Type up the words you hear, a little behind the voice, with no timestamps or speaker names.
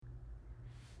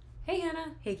Hey Hannah.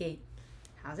 Hey Kate,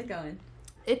 how's it going?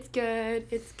 It's good.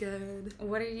 It's good.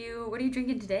 What are you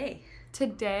drinking today?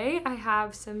 Today I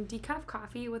have some decaf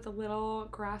coffee with a little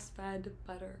grass-fed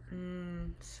butter.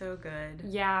 So good.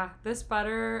 Yeah, this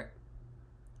butter,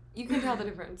 you can tell the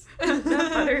difference. That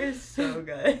butter is so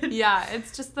good. Yeah,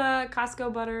 it's just the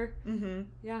Costco butter. Mm-hmm.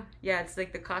 Yeah. Yeah, it's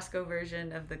like the Costco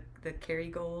version of the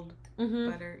Kerrygold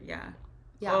butter. Yeah.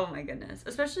 Yeah. Oh my goodness.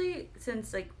 Especially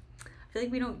since I feel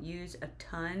like we don't use a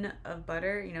ton of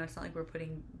butter. You know, it's not like we're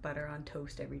putting butter on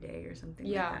toast every day or something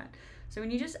like that. So when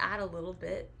you just add a little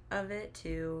bit of it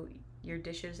to your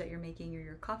dishes that you're making, or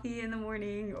your coffee in the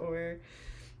morning, or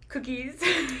cookies.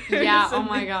 Yeah, oh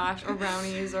my gosh, or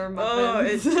brownies or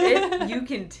muffins. You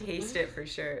can taste it for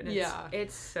sure. And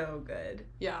it's so good.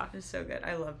 Yeah. It's so good.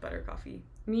 I love butter coffee.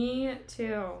 Me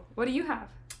too. What do you have?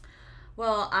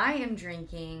 Well, I am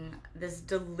drinking this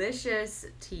delicious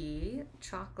tea,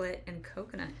 chocolate and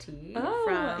coconut tea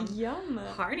from yum.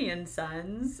 Harney and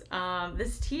Sons.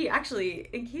 This tea, actually,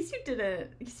 in case you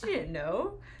didn't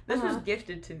know, this was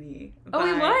gifted to me. It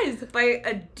was by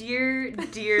a dear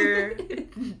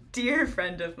dear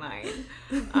friend of mine.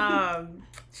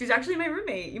 She's actually my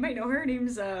roommate. You might know her. Her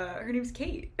name's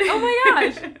Kate. Oh my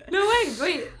gosh! No way!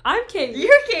 Wait, I'm Kate.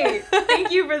 You're Kate.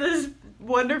 Thank you for this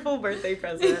wonderful birthday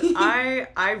present.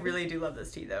 I really do love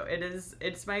this tea though.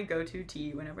 It's my go-to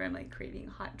tea whenever I'm like craving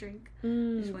a hot drink.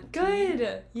 I just want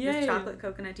good. Yeah. This chocolate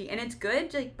coconut tea, and it's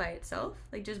good like by itself,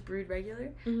 like just brewed regular,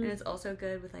 and it's also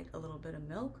good with like a little bit of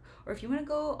milk. Or if you want to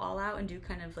go all out and do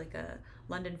kind of like a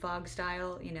London Fog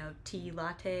style, tea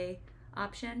latte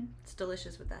option, it's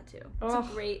delicious with that too.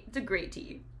 It's a great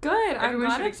tea. Good. Everyone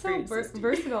I'm glad should it's so experience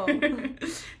versatile.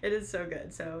 It is so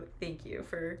good. So thank you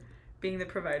for being the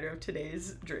provider of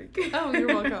today's drink. Oh, you're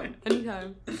welcome.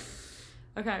 Anytime.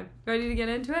 Okay, ready to get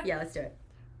into it? Yeah, let's do it.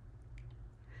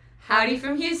 Howdy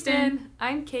from Houston.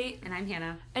 I'm Kate. And I'm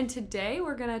Hannah. And today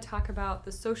we're going to talk about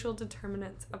the social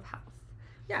determinants of health.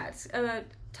 Yeah, it's a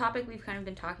topic we've kind of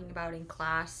been talking about in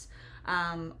class,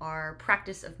 our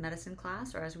practice of medicine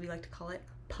class, or as we like to call it,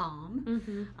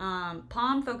 POM.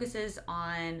 POM focuses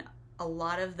on a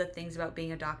lot of the things about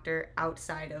being a doctor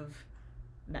outside of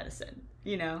medicine.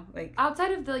 Like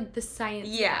outside of the science.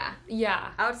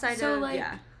 Yeah.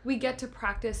 Outside we get to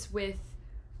practice with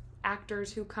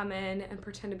actors who come in and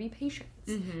pretend to be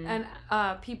patients, and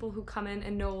people who come in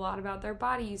and know a lot about their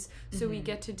bodies. So we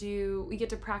get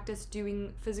to practice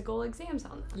doing physical exams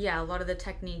on them. Yeah, a lot of the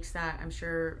techniques that I'm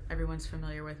sure everyone's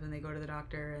familiar with when they go to the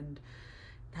doctor and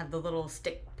have the little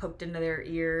stick poked into their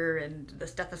ear and the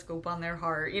stethoscope on their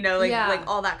heart. Like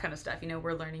all that kind of stuff.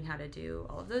 We're learning how to do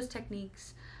all of those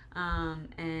techniques.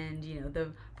 And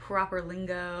the proper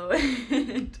lingo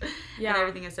and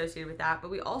everything associated with that.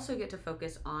 But we also get to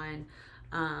focus on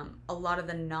a lot of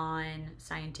the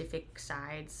non-scientific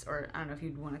sides, or I don't know if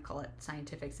you'd want to call it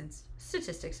scientific, since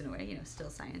statistics in a way, still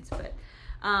science, but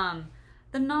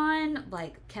the non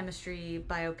chemistry,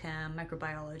 biochem,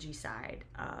 microbiology side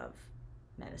of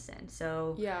medicine.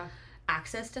 So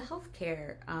access to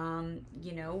healthcare,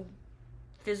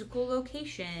 physical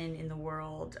location in the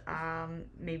world,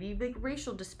 maybe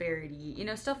racial disparity,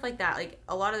 stuff like that. Like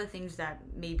a lot of the things that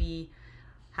maybe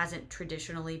hasn't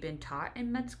traditionally been taught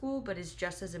in med school, but is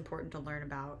just as important to learn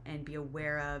about and be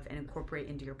aware of and incorporate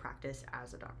into your practice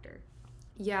as a doctor.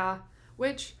 Yeah,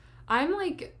 which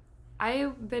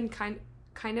I've been kind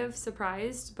of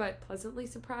surprised, but pleasantly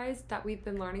surprised that we've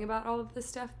been learning about all of this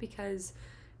stuff, because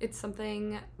it's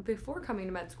something before coming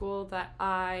to med school that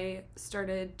I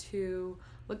started to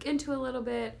look into a little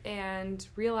bit and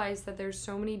realize that there's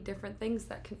so many different things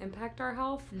that can impact our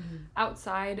health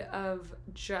outside of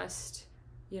just,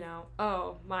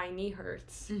 my knee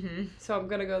hurts, so I'm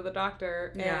gonna go to the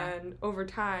doctor. And over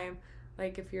time,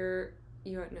 like if you're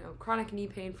chronic knee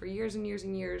pain for years and years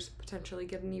and years, potentially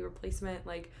get a knee replacement.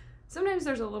 Like sometimes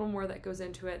there's a little more that goes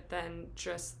into it than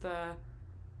just the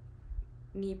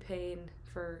knee pain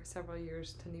for several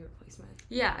years to knee replacement.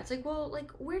 Yeah, it's like, well,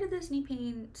 where did this knee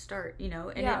pain start, And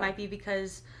it might be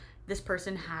because this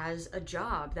person has a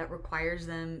job that requires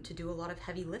them to do a lot of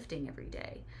heavy lifting every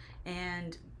day,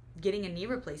 and getting a knee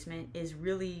replacement is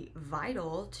really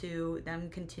vital to them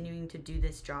continuing to do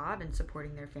this job and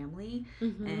supporting their family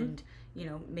and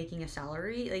making a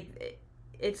salary.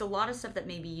 It's a lot of stuff that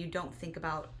maybe you don't think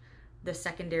about, the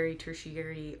secondary,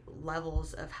 tertiary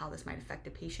levels of how this might affect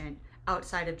a patient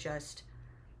outside of just,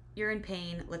 you're in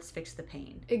pain, let's fix the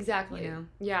pain. Exactly.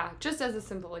 Yeah, just as a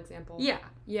simple example.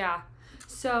 Yeah.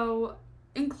 So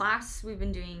in class, we've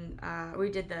been doing,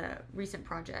 we did the recent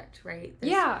project, right?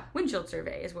 Windshield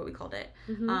survey is what we called it,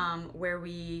 where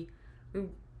we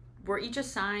were each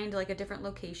assigned a different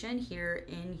location here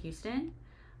in Houston,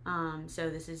 So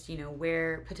this is,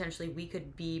 where potentially we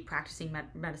could be practicing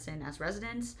medicine as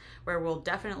residents, where we'll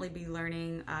definitely be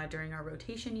learning during our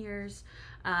rotation years.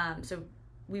 So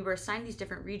we were assigned these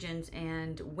different regions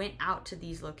and went out to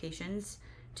these locations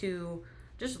to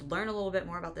just learn a little bit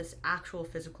more about this actual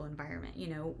physical environment.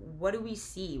 What do we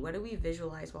see? What do we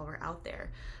visualize while we're out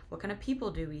there? What kind of people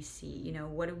do we see?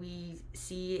 What do we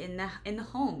see in the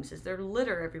homes? Is there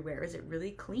litter everywhere? Is it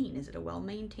really clean? Is it a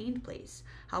well-maintained place?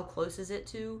 How close is it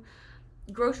to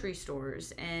grocery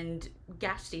stores and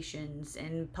gas stations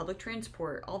and public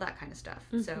transport, all that kind of stuff.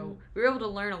 Mm-hmm. So we were able to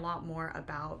learn a lot more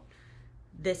about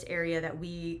this area that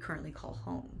we currently call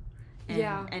home.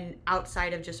 And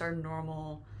outside of just our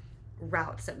normal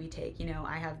routes that we take.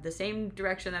 I have the same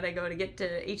direction that I go to get to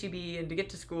HEB and to get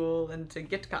to school and to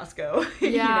get to Costco.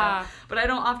 Yeah. But I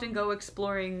don't often go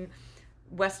exploring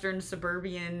western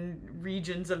suburban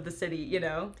regions of the city,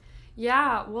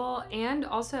 Yeah, well, and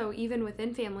also even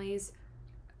within families,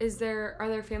 are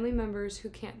there family members who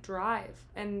can't drive?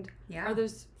 And are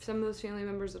some of those family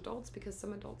members adults, because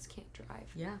some adults can't drive?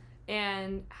 Yeah.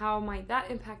 And how might that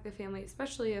impact the family,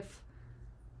 especially if,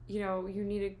 you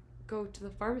need to go to the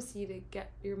pharmacy to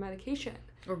get your medication.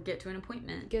 Or get to an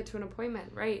appointment.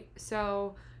 Right.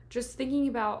 So just thinking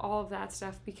about all of that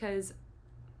stuff, because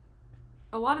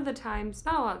sometimes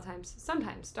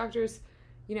doctors,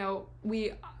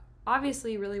 we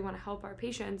obviously really want to help our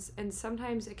patients, and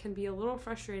sometimes it can be a little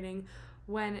frustrating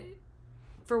when,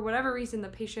 for whatever reason, the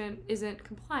patient isn't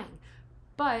complying.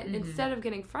 But instead of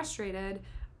getting frustrated,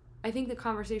 I think the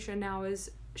conversation now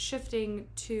is shifting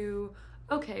to,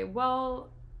 okay,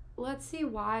 well, let's see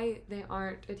why they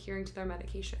aren't adhering to their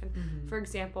medication. Mm-hmm. For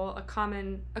example, a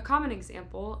common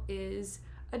example is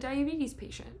a diabetes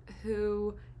patient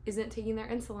who isn't taking their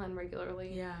insulin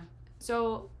regularly. Yeah.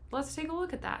 So let's take a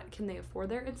look at that. Can they afford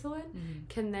their insulin? Mm-hmm.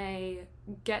 Can they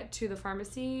get to the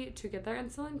pharmacy to get their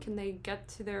insulin? Can they get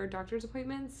to their doctor's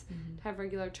appointments to have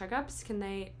regular checkups?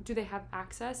 Do they have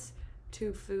access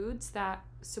to foods that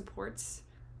supports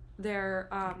their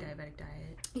diabetic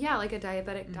diet? Yeah, like a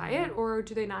diabetic diet, or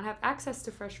do they not have access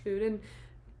to fresh food? And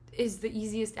is the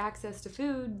easiest access to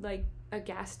food like a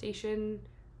gas station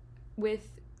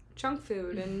with junk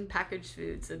food and packaged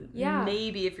foods, and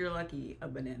maybe, if you're lucky, a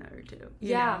banana or two.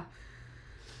 Yeah.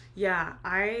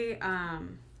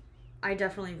 I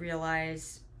definitely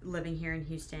realize, living here in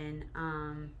Houston,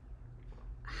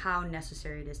 how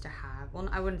necessary it is to have, well,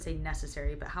 I wouldn't say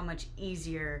necessary, but how much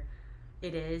easier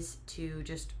it is to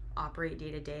just operate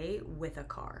day to day with a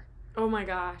car. Oh my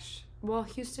gosh. Well,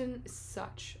 Houston is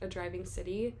such a driving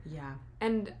city. Yeah.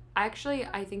 And actually,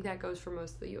 I think that goes for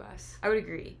most of the U.S. I would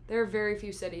agree. There are very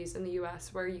few cities in the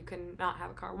U.S. where you can not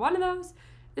have a car. One of those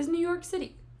is New York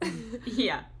City.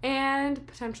 Yeah. And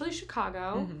potentially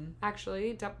Chicago. Mm-hmm.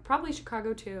 Actually, probably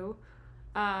Chicago too.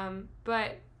 And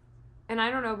I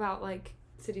don't know about like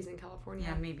cities in California.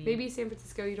 Yeah, maybe. Maybe San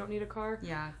Francisco, you don't need a car.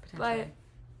 Yeah, potentially.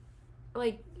 But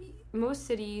like most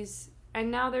cities, and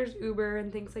now there's Uber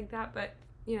and things like that, but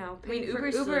paying for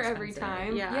Uber every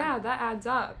time. Yeah, that adds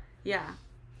up. Yeah.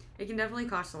 It can definitely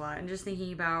cost a lot. And just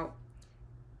thinking about,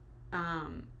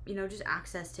 just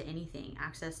access to anything.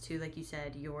 Access to, like you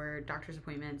said, your doctor's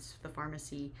appointments, the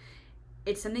pharmacy.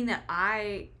 It's something that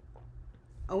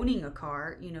owning a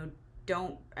car,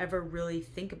 don't ever really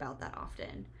think about that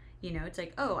often. It's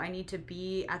like, oh, I need to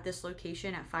be at this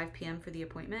location at 5 p.m. for the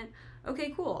appointment.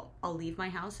 Okay, cool. I'll leave my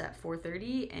house at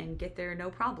 4:30 and get there no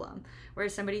problem.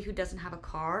 Whereas somebody who doesn't have a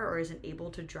car or isn't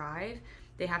able to drive,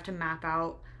 they have to map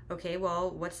out, okay, well,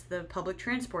 what's the public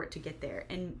transport to get there?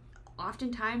 And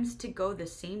oftentimes, to go the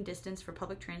same distance for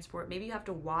public transport, maybe you have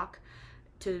to walk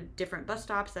to different bus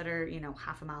stops that are,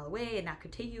 half a mile away, and that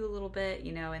could take you a little bit,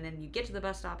 and then you get to the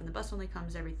bus stop and the bus only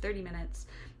comes every 30 minutes.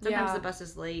 Sometimes the bus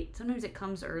is late. Sometimes it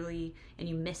comes early and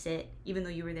you miss it, even though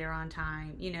you were there on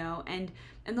time, and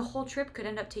the whole trip could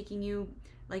end up taking you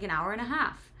like an hour and a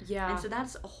half. Yeah. And so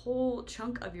that's a whole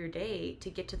chunk of your day to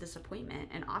get to this appointment.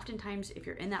 And oftentimes, if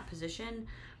you're in that position,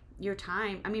 your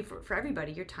time, for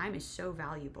everybody, your time is so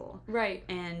valuable. Right.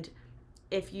 And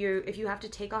if you have to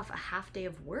take off a half day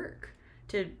of work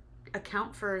to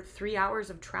account for 3 hours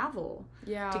of travel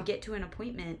to get to an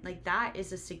appointment, like that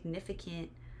is a significant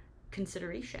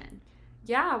consideration.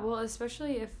 Yeah, well,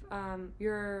 especially if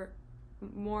you're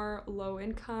more low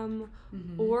income,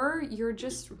 or you're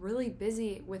just really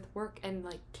busy with work and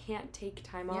like can't take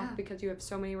time off because you have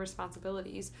so many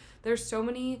responsibilities. There's so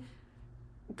many,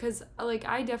 because like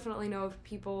I definitely know of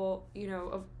people,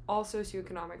 of all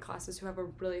socioeconomic classes who have a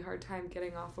really hard time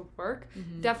getting off of work.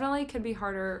 Definitely can be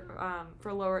harder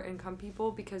for lower income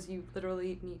people, because you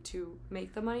literally need to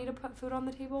make the money to put food on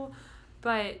the table.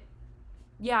 But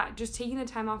just taking the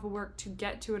time off of work to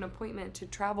get to an appointment, to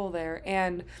travel there.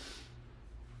 And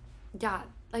yeah,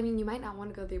 I mean, you might not want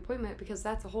to go to the appointment because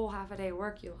that's a whole half a day of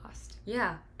work you lost.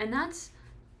 Yeah. And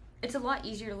it's a lot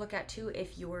easier to look at too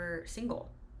if you're single.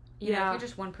 You know, if you're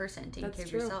just one person taking care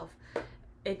of yourself.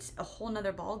 It's a whole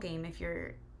nother ball game if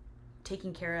you're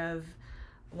taking care of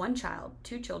one child,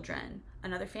 2 children,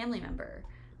 another family member,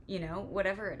 you know,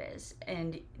 whatever it is.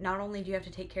 And not only do you have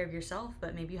to take care of yourself,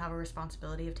 but maybe you have a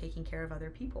responsibility of taking care of other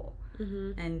people.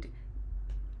 Mm-hmm. And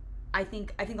I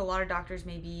think a lot of doctors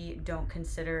maybe don't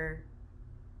consider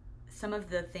some of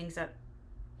the things that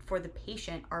for the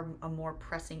patient are a more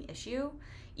pressing issue.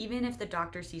 Even if the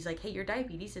doctor sees like, hey, your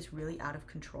diabetes is really out of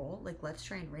control, like let's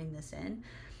try and rein this in.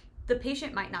 The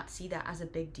patient might not see that as a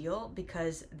big deal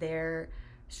because they're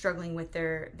struggling with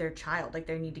their child, like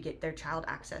they need to get their child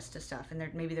access to stuff,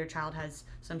 and maybe their child has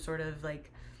some sort of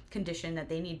like condition that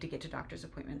they need to get to doctor's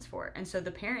appointments for. And so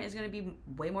the parent is going to be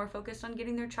way more focused on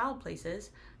getting their child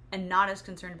places and not as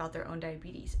concerned about their own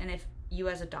diabetes. And if you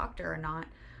as a doctor are not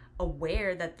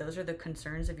aware that those are the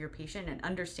concerns of your patient and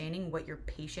understanding what your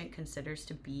patient considers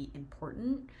to be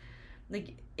important,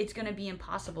 like it's going to be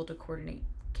impossible to coordinate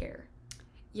care.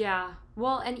 Yeah.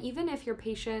 Well, and even if your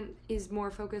patient is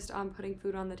more focused on putting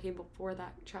food on the table for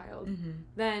that child,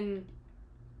 then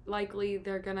likely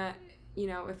they're going to, you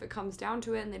know, if it comes down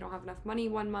to it and they don't have enough money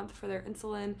one month for their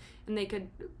insulin and they could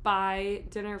buy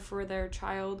dinner for their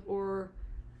child or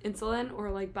insulin,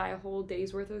 or like buy a whole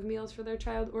day's worth of meals for their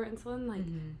child or insulin, like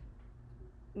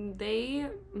they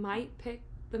might pick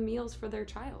the meals for their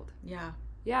child. Yeah.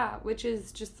 Yeah, which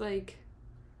is just like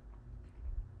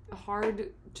a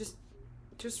hard, just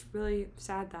really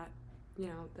sad that, you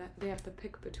know, that they have to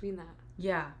pick between that.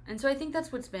 Yeah. And so I think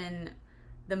that's what's been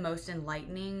the most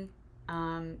enlightening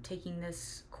taking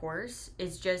this course,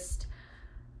 is just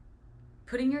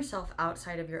putting yourself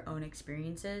outside of your own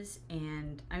experiences.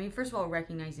 And I mean, first of all,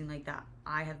 recognizing like that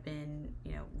I have been,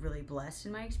 you know, really blessed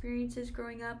in my experiences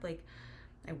growing up. Like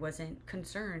I wasn't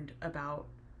concerned about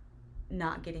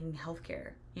not getting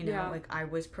healthcare, you know, like I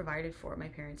was provided for. My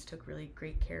parents took really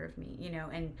great care of me, you know,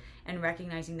 and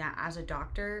recognizing that as a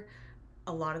doctor,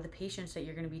 a lot of the patients that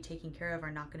you're going to be taking care of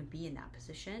are not going to be in that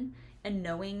position, and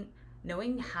knowing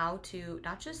how to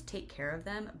not just take care of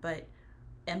them, but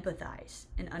empathize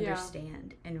and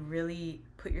understand and really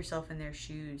put yourself in their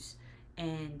shoes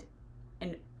and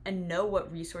know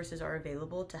what resources are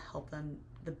available to help them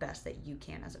the best that you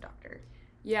can as a doctor.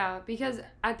 Yeah, because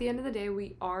at the end of the day,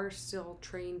 we are still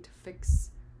trained to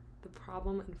fix the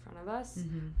problem in front of us.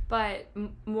 But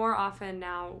more often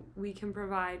now, we can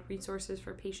provide resources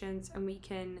for patients and we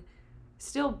can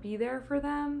still be there for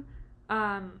them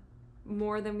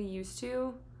more than we used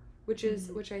to, which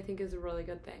I think is a really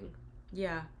good thing.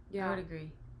 Yeah, I would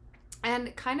agree.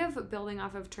 And kind of building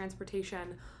off of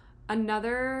transportation,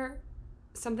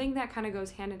 something that kind of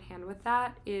goes hand in hand with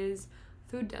that is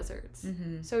food deserts.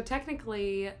 So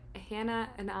technically, Hannah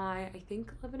and I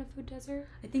think, live in a food desert.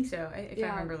 I think so, if I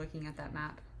remember looking at that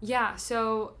map. Yeah,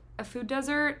 so a food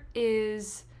desert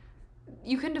is,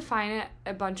 you can define it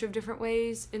a bunch of different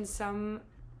ways. In some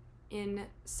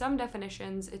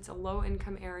definitions, it's a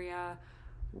low-income area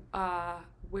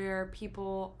where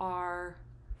people are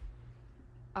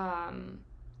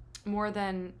more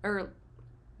than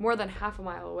half a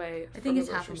mile away from a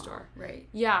grocery store. Right.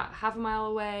 Yeah, half a mile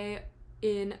away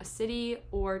in a city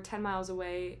or 10 miles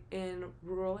away in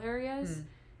rural areas.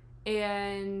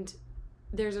 And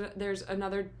there's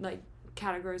another like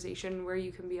categorization where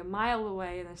you can be a mile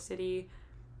away in a city,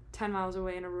 10 miles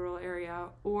away in a rural area,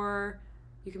 or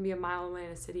you can be a mile away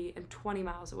in a city and 20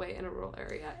 miles away in a rural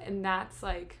area. And that's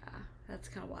like... that's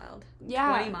kind of wild.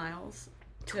 Yeah. 20 miles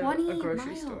to a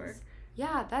grocery store.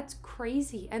 Yeah, that's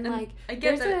crazy. And like, I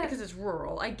get that because it's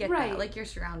rural. I get that. Like, you're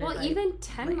surrounded by even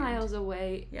 10 land. miles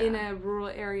away in a rural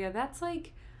area, that's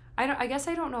like, I guess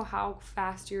I don't know how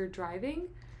fast you're driving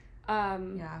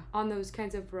on those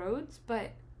kinds of roads,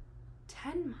 but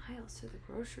 10 miles to the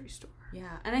grocery store.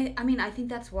 Yeah. And I mean, I think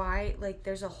that's why, like,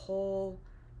 there's a whole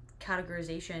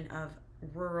categorization of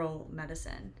rural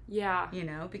medicine. Yeah. You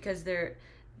know, because the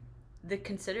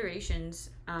considerations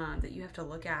that you have to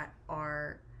look at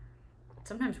are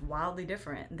sometimes wildly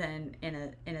different than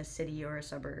in a city or a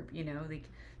suburb. You know, like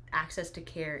access to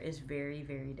care is very,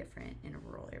 very different in a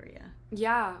rural area.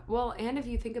 Yeah. Well, and if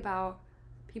you think about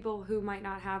people who might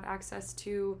not have access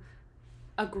to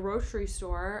a grocery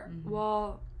store,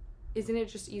 well, isn't it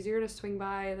just easier to swing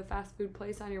by the fast food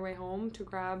place on your way home to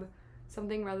grab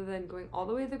something rather than going all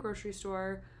the way to the grocery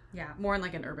store? Yeah, more in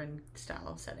like an urban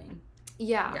style setting.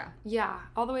 Yeah.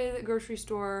 All the way to the grocery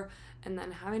store and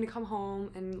then having to come home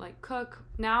and like cook.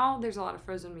 Now there's a lot of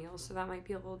frozen meals, so that might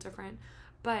be a little different.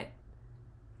 But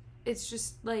it's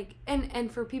just like,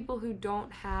 and for people who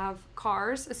don't have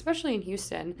cars, especially in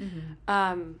Houston,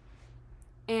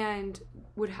 and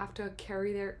would have to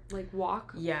carry their, like,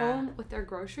 walk home with their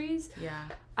groceries. Yeah.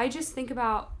 I just think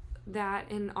about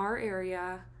that in our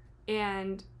area,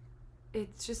 and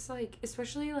it's just like,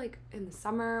 especially like in the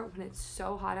summer when it's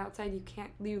so hot outside, you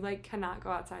cannot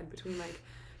go outside between like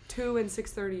 2 and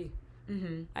 6:30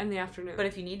 in the afternoon. But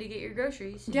if you need to get your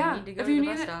groceries, you need to go to the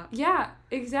bus stop. Yeah,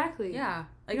 exactly. Yeah.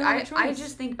 Like, I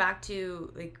just think back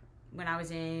to, like, when I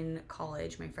was in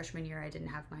college, my freshman year, I didn't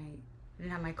have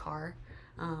my car.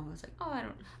 I was like,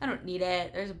 oh, I don't need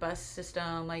it. There's a bus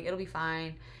system. Like, it'll be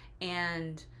fine.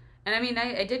 And I mean,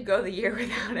 I did go the year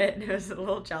without it, and it was a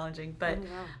little challenging. But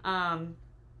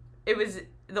it was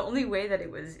the only way that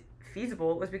it was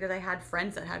feasible was because I had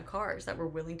friends that had cars that were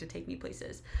willing to take me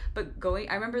places. But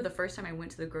I remember the first time I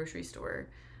went to the grocery store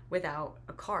without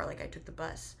a car, like, I took the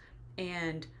bus.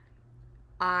 And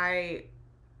I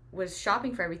was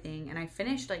shopping for everything, and I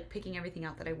finished, like, picking everything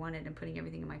out that I wanted and putting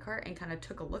everything in my cart, and kind of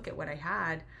took a look at what I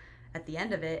had at the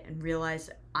end of it and realized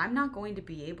I'm not going to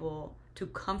be able to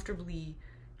comfortably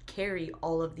carry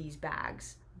all of these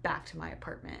bags back to my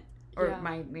apartment or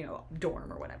my,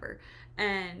 dorm or whatever.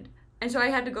 And so I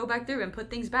had to go back through and put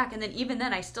things back. And then even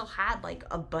then, I still had, like,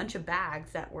 a bunch of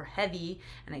bags that were heavy,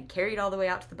 and I carried all the way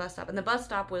out to the bus stop. And the bus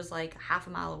stop was, like, half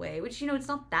a mile away, which, it's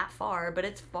not that far, but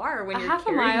it's far when you're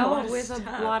carrying a lot of stuff. Half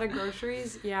a mile with a lot of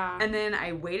groceries, yeah. And then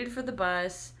I waited for the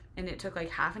bus, and it took,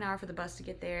 like, half an hour for the bus to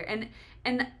get there.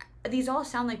 And these all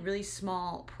sound like really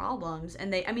small problems.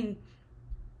 And I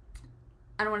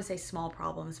don't want to say small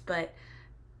problems, but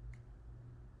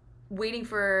waiting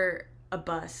for a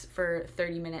bus for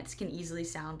 30 minutes can easily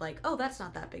sound like, oh, that's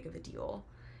not that big of a deal.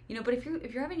 But if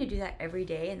you're having to do that every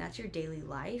day, and that's your daily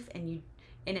life, and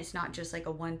it's not just like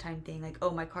a one-time thing, like,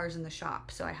 oh, my car's in the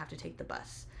shop, so I have to take the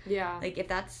bus. Yeah. Like, if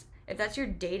that's your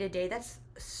day-to-day, that's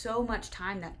so much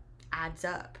time that adds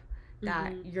up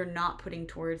that you're not putting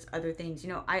towards other things.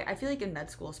 I feel like in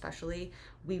med school especially,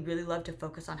 we really love to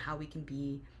focus on how we can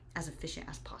be as efficient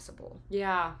as possible.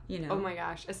 Yeah. Oh my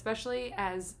gosh. Especially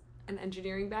as an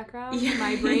engineering background,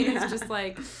 my brain is just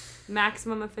like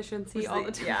maximum efficiency all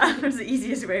the time. Yeah, it's the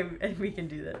easiest way we can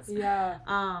do this. Yeah.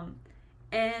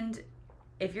 And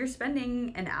if you're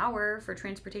spending an hour for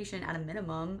transportation at a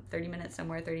minimum, 30 minutes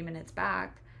somewhere, 30 minutes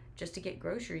back, just to get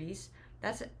groceries,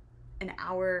 that's an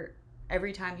hour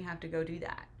every time you have to go do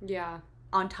that. Yeah.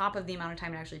 On top of the amount of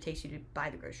time it actually takes you to buy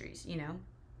the groceries,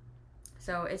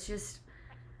 So it's just,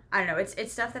 I don't know,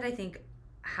 it's stuff that I think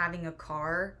having a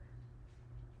car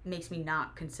makes me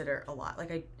not consider a lot.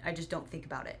 Like, I just don't think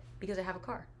about it because I have a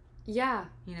car. Yeah.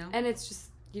 And it's just,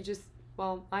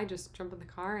 I just jump in the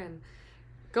car and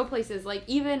go places. Like,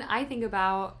 even I think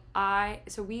about,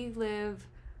 so we live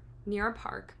near a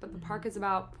park, but the park is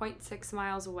about 0.6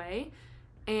 miles away.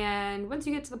 And once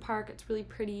you get to the park, it's really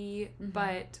pretty,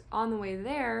 but on the way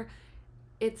there,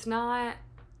 it's not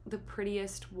the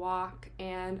prettiest walk,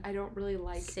 and I don't really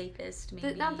like... Safest,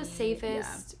 maybe. Not the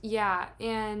safest. Yeah.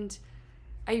 And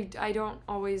I don't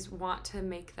always want to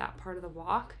make that part of the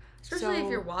walk. Especially if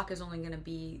your walk is only going to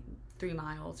be 3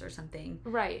 miles or something.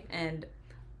 Right. And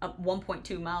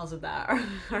 1.2 miles of that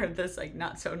are this, like,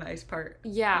 not so nice part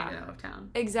of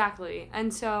town. Exactly.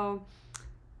 And so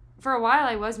for a while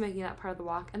I was making that part of the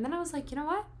walk, and then I was like, you know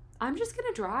what? I'm just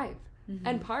going to drive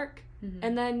and park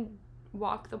and then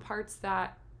walk the parts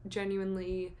that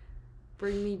genuinely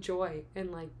bring me joy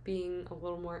and, like, being a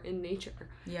little more in nature.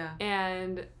 Yeah.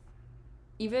 And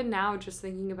even now, just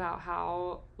thinking about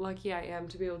how lucky I am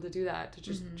to be able to do that, to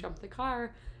just jump the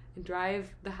car and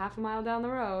drive the half a mile down the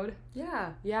road.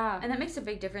 Yeah. Yeah. And that makes a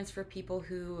big difference for people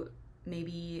who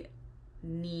maybe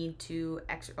need to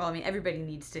everybody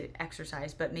needs to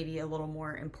exercise, but maybe a little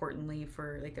more importantly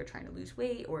for, like, they're trying to lose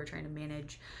weight or trying to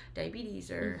manage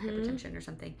diabetes or hypertension or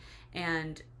something,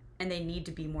 and they need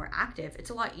to be more active.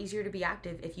 It's a lot easier to be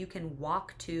active if you can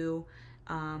walk to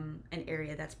an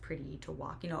area that's pretty to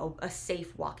walk, a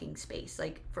safe walking space.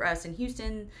 Like, for us in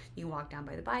Houston, you can walk down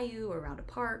by the bayou or around a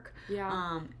park.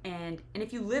 Yeah. And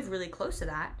if you live really close to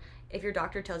that, if your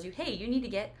doctor tells you, hey, you need to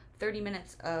get 30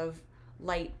 minutes of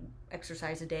light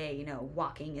exercise a day,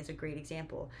 walking is a great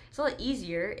example. It's a lot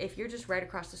easier if you're just right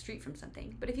across the street from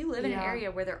something. But if you live in an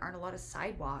area where there aren't a lot of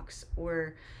sidewalks,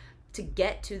 or to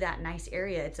get to that nice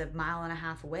area, it's 1.5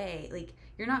 miles away, like,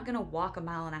 you're not going to walk 1.5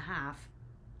 miles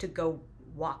to go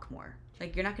walk more.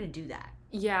 Like, you're not going to do that.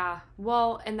 Yeah.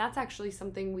 Well, and that's actually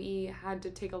something we had to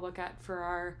take a look at for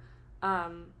our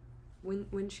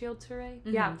windshield survey.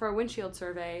 Yeah, for a windshield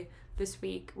survey this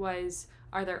week was,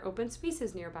 are there open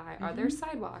spaces nearby? Are there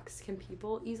sidewalks? Can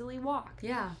people easily walk?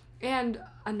 Yeah. And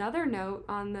another note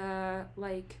on the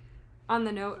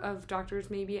note of doctors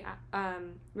maybe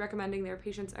recommending their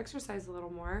patients exercise a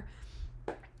little more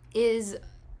is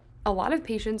a lot of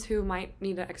patients who might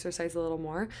need to exercise a little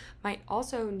more might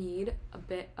also need a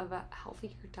bit of a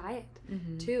healthier diet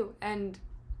too. And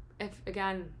if,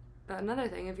 again, another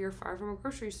thing, if you're far from a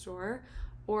grocery store,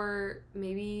 or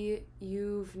maybe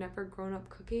you've never grown up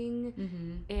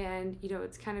cooking and, you know,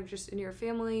 it's kind of just in your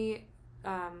family,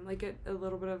 like a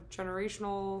little bit of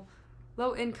generational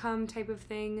low income type of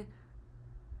thing,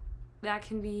 that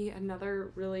can be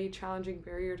another really challenging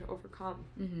barrier to overcome.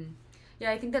 Yeah,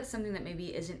 I think that's something that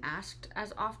maybe isn't asked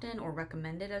as often or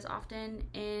recommended as often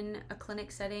in a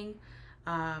clinic setting.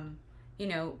 You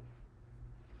know,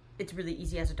 it's really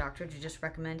easy as a doctor to just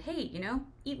recommend, hey, you know,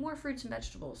 eat more fruits and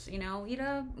vegetables, you know,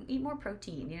 eat more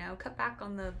protein, you know, cut back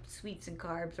on the sweets and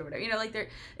carbs or whatever. You know, like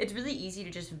it's really easy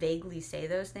to just vaguely say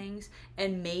those things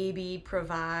and maybe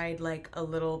provide like a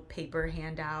little paper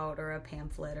handout or a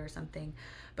pamphlet or something.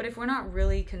 But if we're not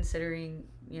really considering,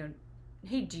 you know,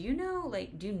 hey, do you know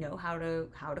how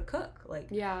to cook? Like,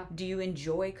 do you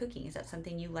enjoy cooking? Is that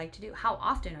something you like to do? How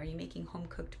often are you making home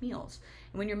cooked meals?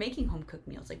 And when you're making home cooked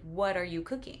meals, like, what are you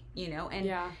cooking? You know,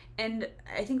 and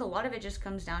I think a lot of it just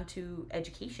comes down to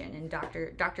education and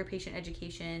doctor patient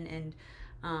education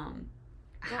and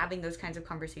having those kinds of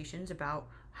conversations about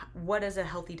what does a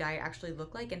healthy diet actually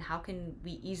look like and how can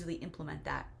we easily implement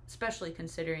that, especially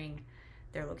considering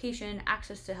their location,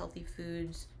 access to healthy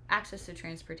foods, access to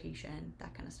transportation,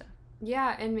 that kind of stuff.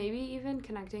 Yeah, and maybe even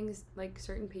connecting like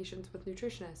certain patients with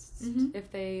nutritionists if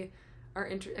they are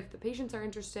if the patients are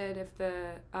interested, if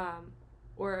the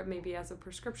or maybe as a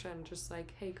prescription, just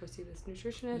like, hey, go see this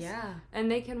nutritionist. Yeah. And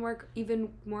they can work even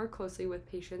more closely with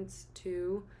patients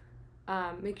to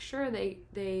make sure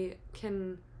they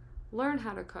can learn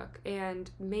how to cook and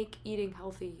make eating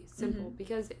healthy simple,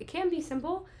 because it can be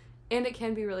simple and it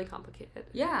can be really complicated.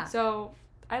 Yeah. So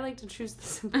I like to choose the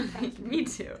simple path. Me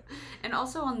too. And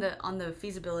also on the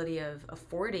feasibility of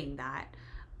affording that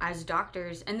as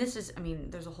doctors, and this is, I mean,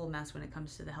 there's a whole mess when it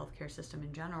comes to the healthcare system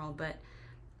in general, but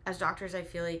as doctors, I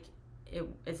feel like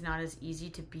it's not as easy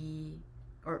to be,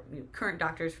 or current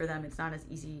doctors, for them, it's not as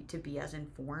easy to be as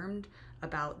informed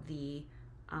about the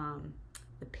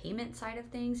payment side of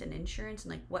things and insurance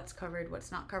and like what's covered,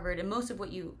 what's not covered. And most of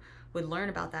what you would learn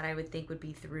about that, I would think, would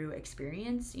be through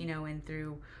experience, you know, and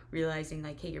through realizing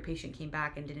like, hey, your patient came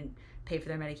back and didn't pay for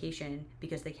their medication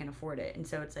because they can't afford it. And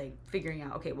so it's like figuring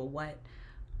out, okay, well,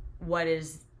 what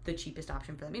is the cheapest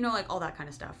option for them? You know, like all that kind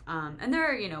of stuff. And there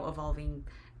are, you know, evolving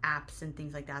apps and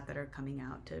things like that that are coming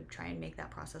out to try and make that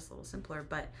process a little simpler.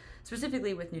 But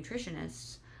specifically with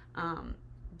nutritionists,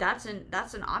 that's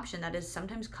an option that is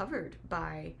sometimes covered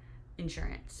by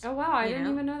insurance. Oh wow, I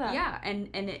didn't even know that. Yeah, and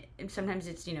sometimes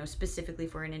it's, you know, specifically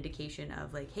for an indication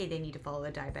of like, hey, they need to follow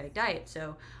a diabetic diet,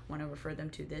 so I want to refer them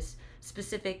to this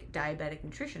specific diabetic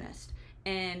nutritionist.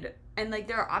 And like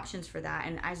there are options for that,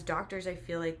 and as doctors, I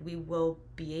feel like we will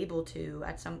be able to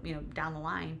at some, you know, down the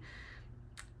line,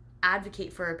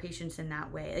 advocate for our patients in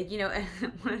that way. Like, you know,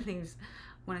 one of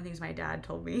the things my dad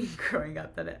told me growing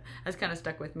up that it has kind of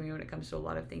stuck with me when it comes to a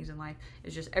lot of things in life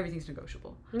is just everything's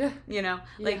negotiable. Yeah. You know,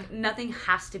 like nothing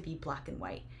has to be black and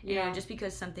white. You know, just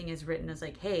because something is written as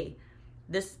like, hey,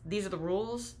 these are the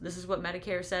rules, this is what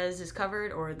Medicare says is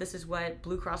covered, or this is what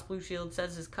Blue Cross Blue Shield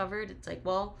says is covered. It's like,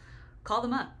 well, call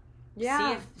them up.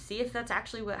 Yeah. See if that's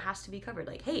actually what has to be covered.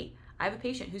 Like, hey, I have a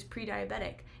patient who's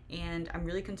pre-diabetic and I'm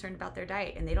really concerned about their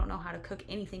diet and they don't know how to cook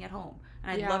anything at home.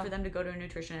 And I'd love for them to go to a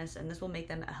nutritionist and this will make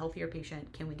them a healthier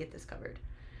patient. Can we get this covered?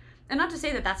 And not to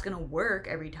say that that's going to work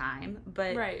every time,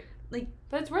 but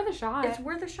but it's worth a shot. It's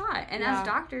worth a shot. And as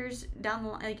doctors down the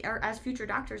line, like, or as future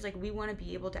doctors, like, we want to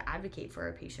be able to advocate for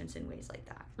our patients in ways like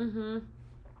that.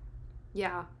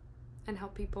 Yeah. And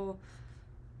help people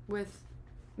with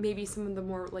maybe some of the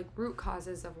more like root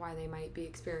causes of why they might be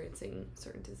experiencing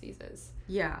certain diseases.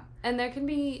 Yeah. And there can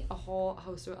be a whole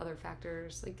host of other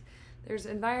factors. Like there's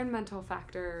environmental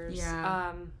factors.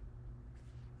 Yeah.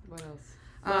 What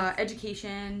else?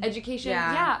 Education.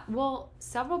 Yeah. Well,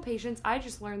 several patients, I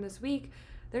just learned this week,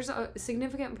 there's a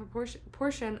significant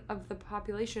portion of the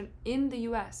population in the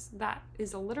U.S. that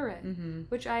is illiterate,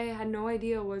 which I had no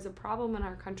idea was a problem in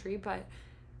our country, but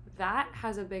that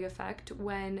has a big effect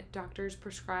when doctors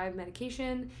prescribe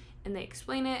medication and they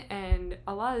explain it. And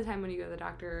a lot of the time when you go to the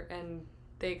doctor and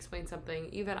they explain something,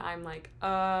 even I'm like,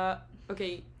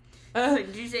 okay, So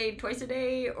did you say twice a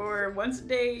day or once a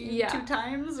day, 2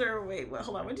 times? Or wait,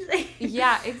 hold on, what did you say?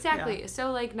 Yeah, exactly. Yeah.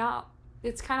 So, like,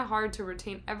 it's kind of hard to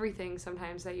retain everything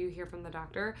sometimes that you hear from the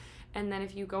doctor. And then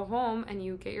if you go home and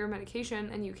you get your medication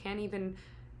and you don't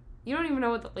even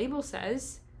know what the label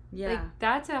says. Yeah. Like,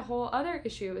 that's a whole other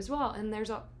issue as well. And there's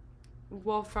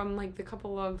from, like, the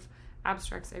couple of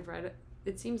abstracts I've read,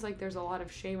 it seems like there's a lot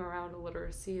of shame around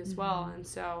illiteracy as well. And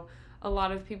so a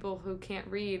lot of people who can't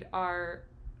read are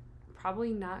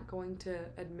probably not going to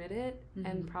admit it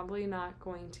and probably not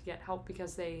going to get help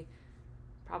because they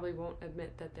probably won't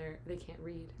admit that they can't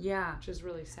read. Yeah. Which is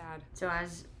really sad. So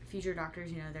as future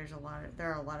doctors,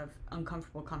 there are a lot of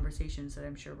uncomfortable conversations that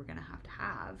I'm sure we're going to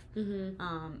have.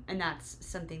 And that's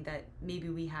something that maybe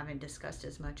we haven't discussed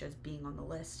as much as being on the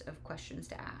list of questions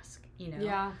to ask,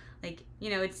 Yeah. Like,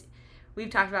 we've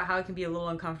talked about how it can be a little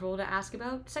uncomfortable to ask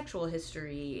about sexual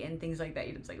history and things like that.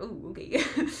 It's like, oh, okay.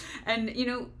 And,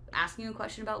 asking a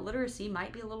question about literacy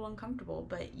might be a little uncomfortable,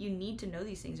 but you need to know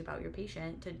these things about your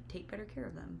patient to take better care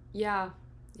of them. Yeah.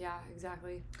 Yeah,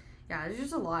 exactly. Yeah, there's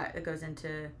just a lot that goes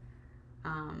into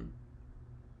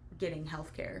getting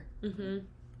health care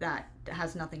that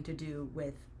has nothing to do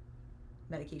with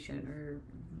medication or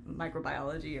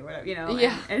microbiology or whatever,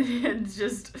 Yeah. And it's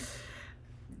just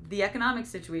the economic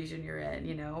situation you're in,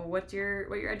 what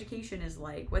your education is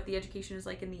like, what the education is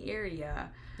like in the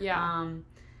area. Yeah.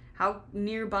 How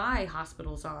nearby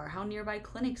hospitals are, how nearby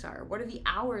clinics are. What are the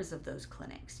hours of those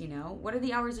clinics, What are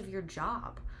the hours of your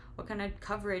job? What kind of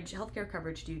healthcare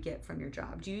coverage do you get from your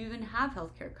job? Do you even have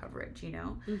healthcare coverage,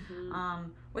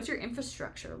 What's your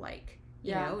infrastructure like?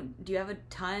 Do you have a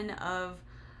ton of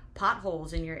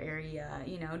potholes in your area?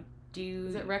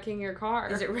 Is it wrecking your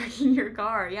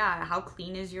car? Yeah. How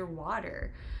clean is your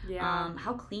water? Yeah.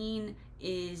 How clean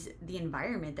is the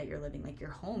environment that you're living, like your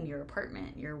home, your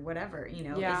apartment, your whatever,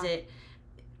 Yeah.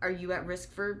 Are you at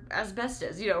risk for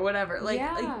asbestos, whatever? Like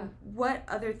what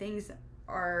other things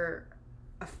are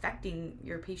affecting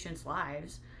your patients'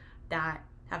 lives that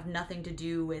have nothing to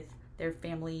do with their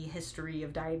family history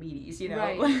of diabetes,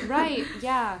 Right,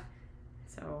 yeah.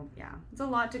 So yeah, it's a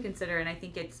lot to consider, and I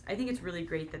think it's really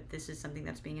great that this is something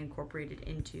that's being incorporated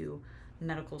into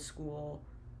medical school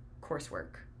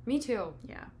coursework. Me too.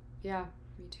 Yeah. Yeah,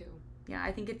 me too. Yeah,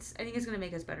 I think it's going to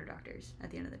make us better doctors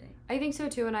at the end of the day. I think so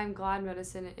too, and I'm glad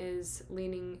medicine is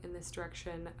leaning in this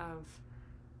direction of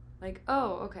like,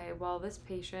 oh, okay, well, this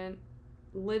patient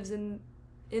lives in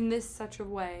this such a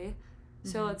way,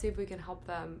 so let's see if we can help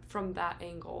them from that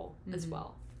angle as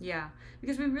well. Yeah,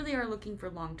 because we really are looking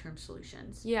for long-term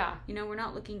solutions. Yeah. We're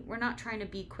not trying to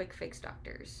be quick fix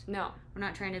doctors. No. We're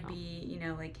not trying to be,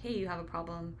 like, hey, you have a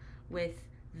problem with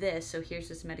this, so here's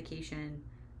this medication,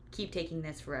 keep taking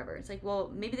this forever. It's like,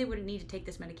 well, maybe they wouldn't need to take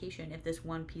this medication if this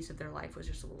one piece of their life was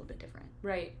just a little bit different.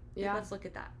 Right. Yeah. Let's look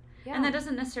at that. Yeah. And that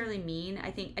doesn't necessarily mean,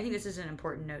 I think this is an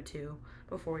important note too,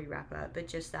 before we wrap up, but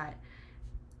just that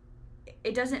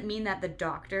it doesn't mean that the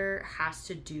doctor has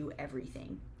to do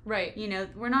everything. Right.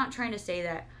 We're not trying to say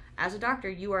that as a doctor,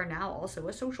 you are now also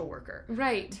a social worker.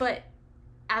 Right. But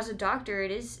as a doctor,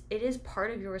 it is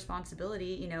part of your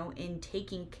responsibility, in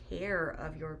taking care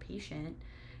of your patient,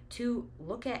 to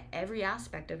look at every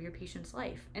aspect of your patient's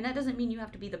life. And that doesn't mean you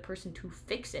have to be the person to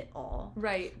fix it all.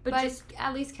 Right. But just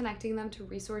at least connecting them to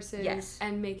resources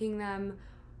and making them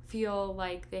feel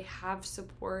like they have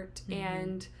support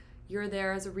and you're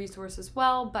there as a resource as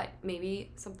well. But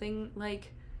maybe something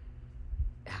like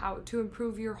how to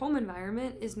improve your home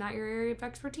environment is not your area of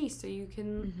expertise, so you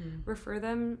can refer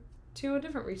them to a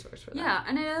different resource for that. Yeah,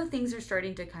 and I know things are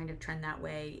starting to kind of trend that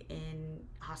way in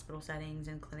hospital settings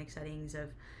and clinic settings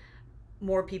of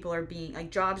more people are being,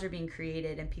 like, jobs are being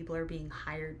created and people are being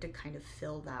hired to kind of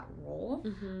fill that role.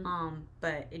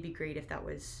 But it'd be great if that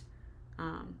was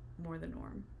more the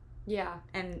norm. Yeah.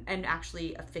 And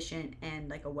actually efficient and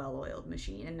like a well-oiled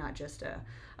machine, and not just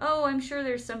I'm sure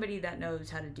there's somebody that knows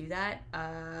how to do that.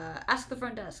 Ask the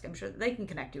front desk. I'm sure they can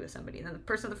connect you with somebody. And then the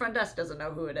person at the front desk doesn't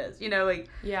know who it is.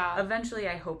 Yeah. Eventually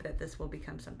I hope that this will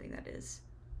become something that is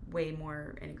way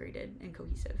more integrated and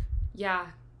cohesive. Yeah,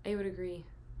 I would agree.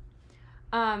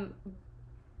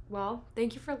 Well,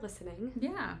 thank you for listening.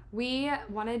 Yeah. We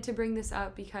wanted to bring this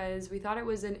up because we thought it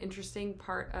was an interesting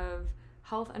part of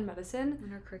health and medicine.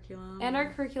 And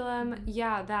our curriculum.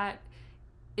 Yeah, that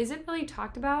isn't really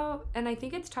talked about. And I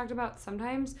think it's talked about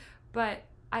sometimes, but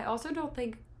I also don't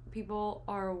think people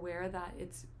are aware that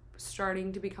it's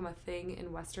starting to become a thing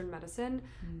in Western medicine,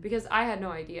 because I had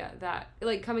no idea that,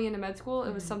 like, coming into med school,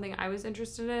 it was something I was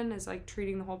interested in, is like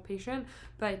treating the whole patient,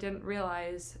 but I didn't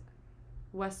realize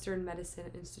Western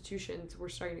medicine institutions were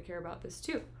starting to care about this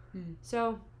too.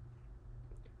 So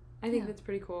I think that's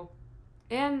pretty cool.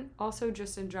 And also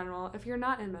just in general, if you're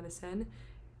not in medicine,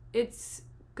 it's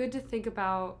good to think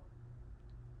about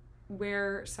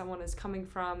where someone is coming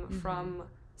from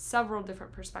several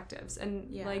different perspectives. And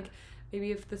like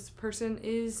maybe if this person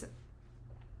is,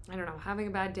 I don't know, having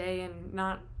a bad day and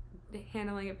not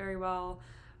handling it very well,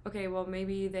 okay, well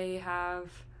maybe they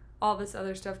have all this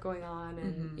other stuff going on,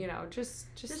 and you know, just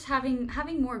having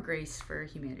more grace for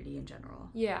humanity in general.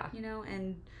 Yeah. You know,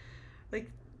 and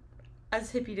like, as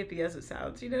hippy-dippy as it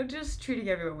sounds, you know, just treating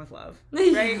everyone with love,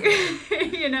 right?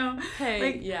 You know? Hey,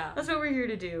 like, yeah. That's what we're here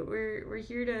to do. We're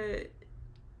here to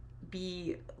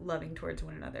be loving towards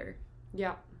one another.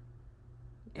 Yeah.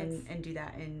 And do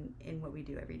that in what we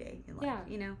do every day in life,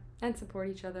 you know? And support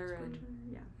each other.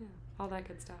 Yeah. All that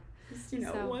good stuff. Just, you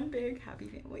know, one big happy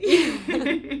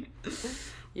family.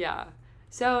 Yeah.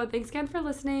 So thanks again for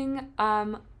listening.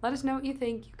 Let us know what you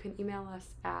think. You can email us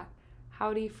at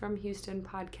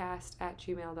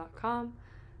howdyfromhoustonpodcast@gmail.com.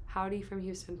 Howdy from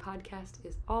Houston podcast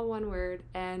is all one word,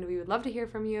 and we would love to hear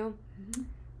from you.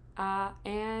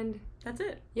 And that's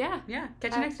it. Yeah.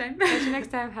 Catch you next time. Catch you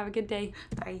next time. Have a good day.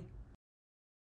 Bye.